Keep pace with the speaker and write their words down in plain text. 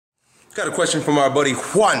Got a question from our buddy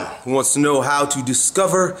Juan, who wants to know how to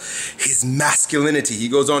discover his masculinity. He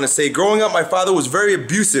goes on to say, growing up, my father was very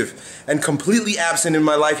abusive and completely absent in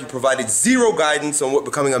my life. He provided zero guidance on what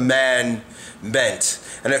becoming a man meant.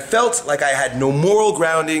 And it felt like I had no moral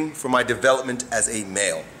grounding for my development as a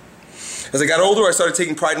male. As I got older, I started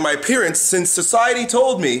taking pride in my appearance since society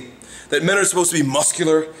told me that men are supposed to be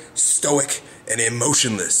muscular, stoic, and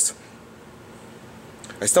emotionless.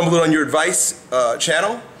 I stumbled on your advice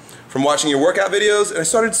channel from watching your workout videos, and I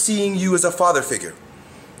started seeing you as a father figure.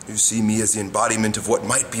 You see me as the embodiment of what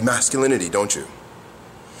might be masculinity, don't you?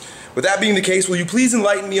 With that being the case, will you please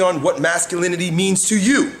enlighten me on what masculinity means to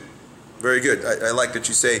you? Very good. I like that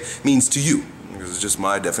you say means to you, because it's just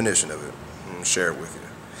my definition of it. I'm going to share it with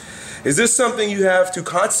you. Is this something you have to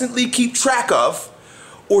constantly keep track of,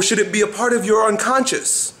 or should it be a part of your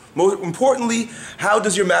unconscious? Most importantly, how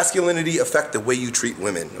does your masculinity affect the way you treat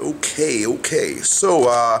women? Okay. So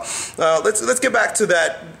let's get back to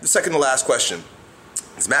that second to last question.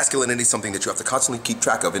 Is masculinity something that you have to constantly keep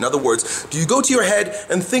track of? In other words, do you go to your head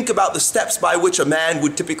and think about the steps by which a man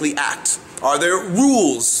would typically act? Are there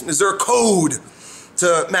rules? Is there a code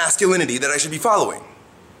to masculinity that I should be following?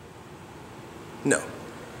 No,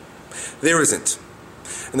 there isn't.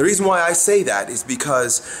 And the reason why I say that is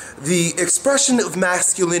because the expression of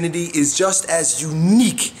masculinity is just as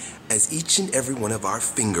unique as each and every one of our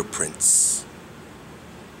fingerprints.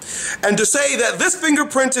 And to say that this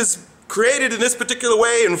fingerprint is created in this particular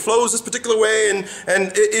way and flows this particular way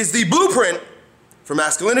and is the blueprint for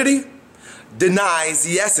masculinity denies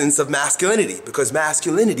the essence of masculinity, because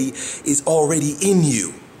masculinity is already in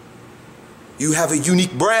you. You have a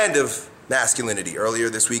unique brand of masculinity. Earlier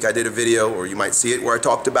this week I did a video, or you might see it, where I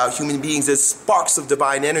talked about human beings as sparks of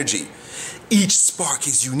divine energy. Each spark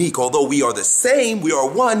is unique. Although we are the same, we are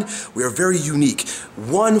one, we are very unique.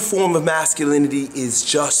 One form of masculinity is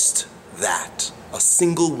just that. A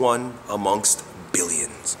single one amongst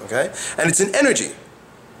billions, okay? And it's an energy,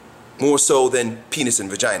 more so than penis and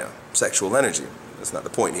vagina, sexual energy. That's not the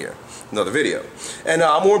point here. Another video. And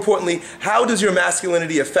more importantly, how does your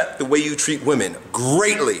masculinity affect the way you treat women?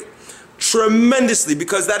 Greatly. Tremendously,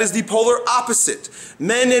 because that is the polar opposite.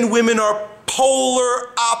 Men and women are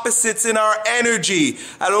polar opposites in our energy.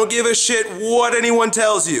 I don't give a shit what anyone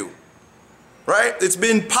tells you, right? It's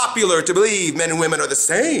been popular to believe men and women are the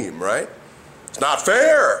same, right? It's not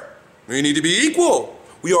fair. We need to be equal.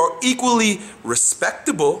 We are equally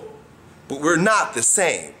respectable, but we're not the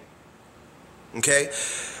same, okay?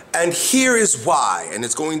 And here is why, and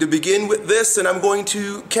it's going to begin with this, and I'm going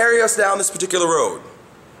to carry us down this particular road.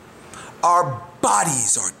 Our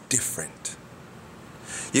bodies are different.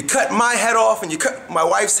 You cut my head off and you cut my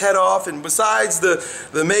wife's head off, and besides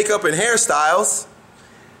the makeup and hairstyles,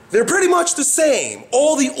 they're pretty much the same.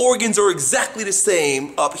 All the organs are exactly the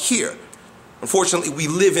same up here. Unfortunately, we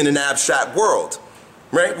live in an abstract world,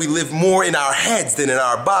 right? We live more in our heads than in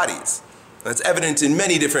our bodies. That's evident in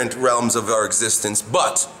many different realms of our existence,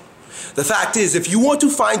 but the fact is, if you want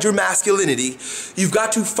to find your masculinity, you've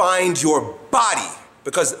got to find your body,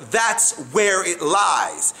 because that's where it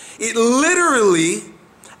lies. It literally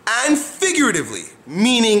and figuratively,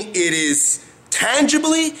 meaning it is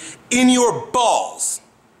tangibly in your balls.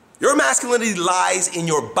 Your masculinity lies in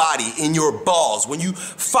your body, in your balls. When you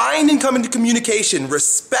find and come into communication,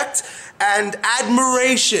 respect and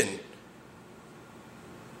admiration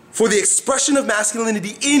for the expression of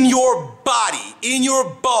masculinity in your body, in your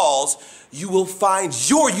balls, you will find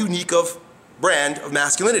your unique brand of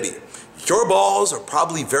masculinity. Your balls are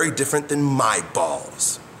probably very different than my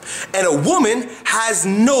balls. And a woman has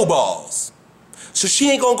no balls, so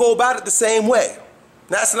she ain't gonna go about it the same way.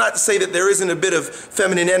 That's not to say that there isn't a bit of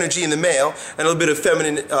feminine energy in the male and a little bit of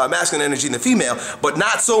masculine energy in the female, but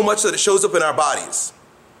not so much that it shows up in our bodies.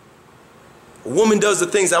 A woman does the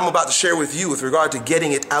things I'm about to share with you with regard to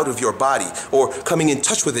getting it out of your body or coming in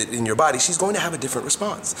touch with it in your body. She's going to have a different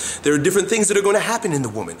response. There are different things that are going to happen in the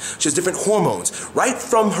woman. She has different hormones. Right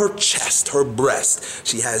from her chest, her breast,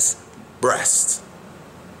 she has breasts.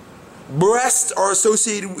 Breasts are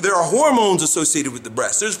associated, there are hormones associated with the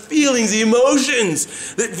breast. There's feelings, emotions,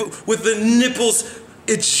 with the nipples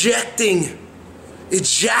ejaculating.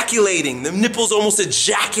 The nipples almost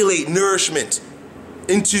ejaculate nourishment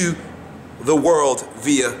into the world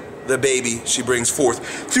via the baby she brings forth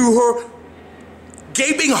through her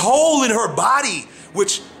gaping hole in her body,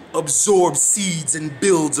 which absorbs seeds and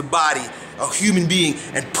builds a body, a human being,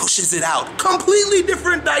 and pushes it out. Completely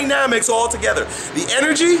different dynamics altogether. The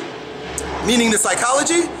energy, meaning the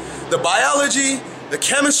psychology, the biology, the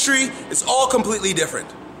chemistry, it's all completely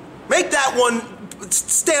different. Make that one,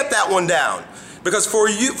 stamp that one down. Because for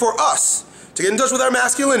us to get in touch with our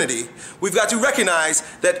masculinity, we've got to recognize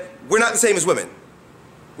that we're not the same as women.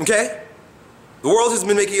 Okay? The world has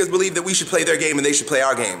been making us believe that we should play their game and they should play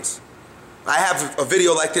our games. I have a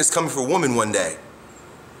video like this coming for women one day.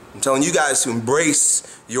 I'm telling you guys to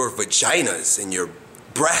embrace your vaginas and your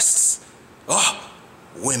breasts. Oh,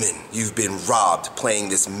 women, you've been robbed playing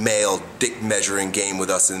this male dick measuring game with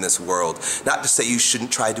us in this world. Not to say you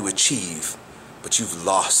shouldn't try to achieve, but you've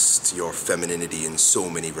lost your femininity in so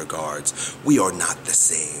many regards. We are not the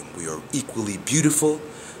same. We are equally beautiful,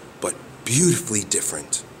 but beautifully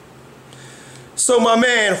different. So my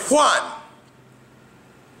man, Juan,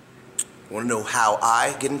 want to know how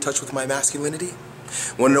I get in touch with my masculinity?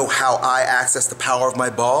 Want to know how I access the power of my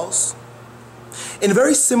balls? In a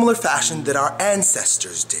very similar fashion that our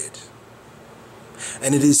ancestors did.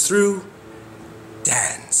 And it is through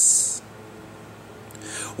dance.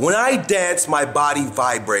 When I dance, my body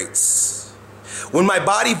vibrates. When my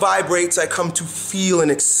body vibrates, I come to feel and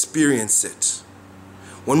experience it.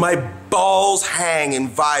 When my balls hang and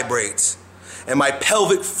vibrate, and my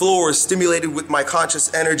pelvic floor is stimulated with my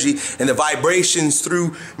conscious energy and the vibrations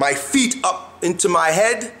through my feet up into my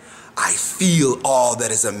head, I feel all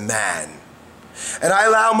that is a man. And I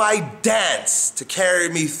allow my dance to carry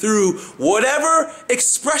me through whatever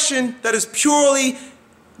expression that is purely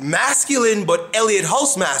masculine but Elliott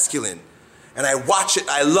Hulse masculine. And I watch it,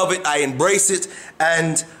 I love it, I embrace it,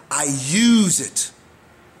 and I use it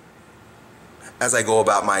as I go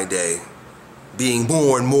about my day, being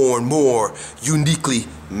more and more and more uniquely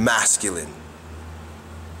masculine.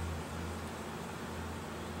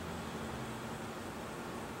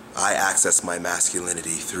 I access my masculinity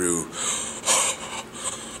through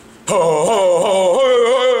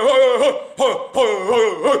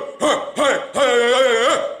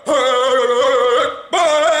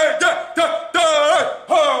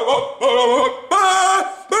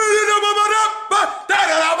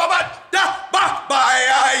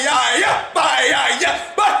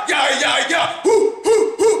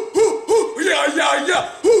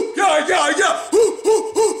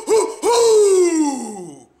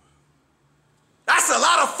That's a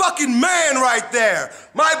lot of fucking man right there.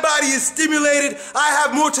 My body is stimulated. I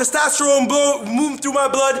have more testosterone moving through my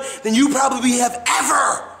blood than you probably have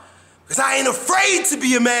ever. Because I ain't afraid to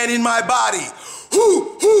be a man in my body.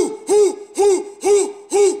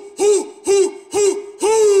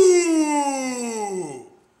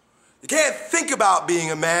 You can't think about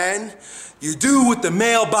being a man. You do what the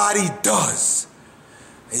male body does.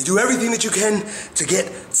 And you do everything that you can to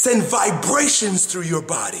send vibrations through your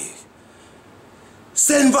body.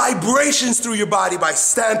 Send vibrations through your body by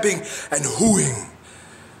stamping and hooing.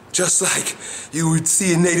 Just like you would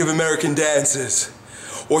see in Native American dances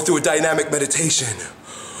or through a dynamic meditation.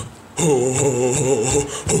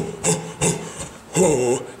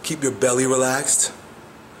 Keep your belly relaxed.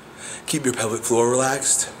 Keep your pelvic floor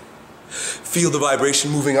relaxed. Feel the vibration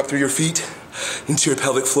moving up through your feet, into your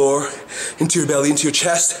pelvic floor, into your belly, into your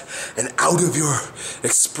chest, and out of your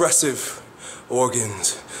expressive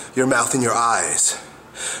organs, your mouth and your eyes.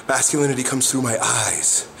 Masculinity comes through my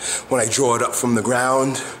eyes when I draw it up from the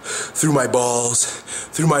ground, through my balls,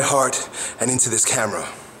 through my heart, and into this camera.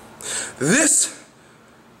 This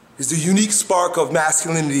is the unique spark of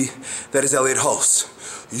masculinity that is Elliott Hulse.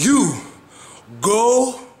 You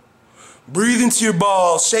go, breathe into your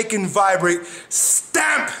balls, shake and vibrate,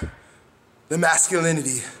 stamp the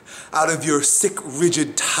masculinity out of your sick,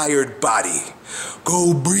 rigid, tired body.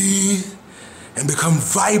 Go breathe and become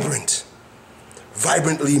vibrant.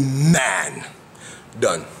 Vibrantly man.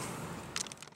 Done.